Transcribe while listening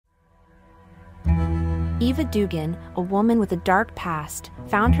Eva Dugan, a woman with a dark past,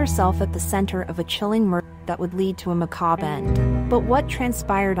 found herself at the center of a chilling murder that would lead to a macabre end. But what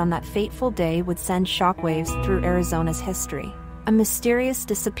transpired on that fateful day would send shockwaves through Arizona's history. A mysterious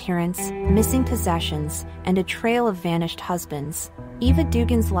disappearance, missing possessions, and a trail of vanished husbands. Eva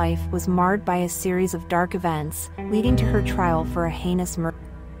Dugan's life was marred by a series of dark events, leading to her trial for a heinous murder.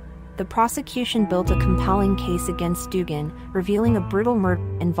 The prosecution built a compelling case against Dugan, revealing a brutal murder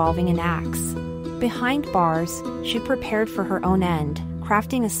involving an axe. Behind bars, she prepared for her own end,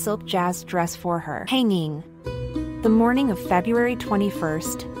 crafting a silk jazz dress for her hanging. The morning of February 21,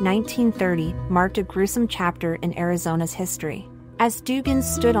 1930, marked a gruesome chapter in Arizona's history. As Dugan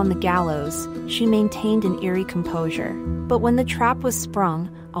stood on the gallows, she maintained an eerie composure. But when the trap was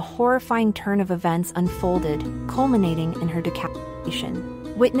sprung, a horrifying turn of events unfolded, culminating in her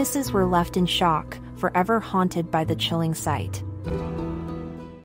decapitation. Witnesses were left in shock, forever haunted by the chilling sight.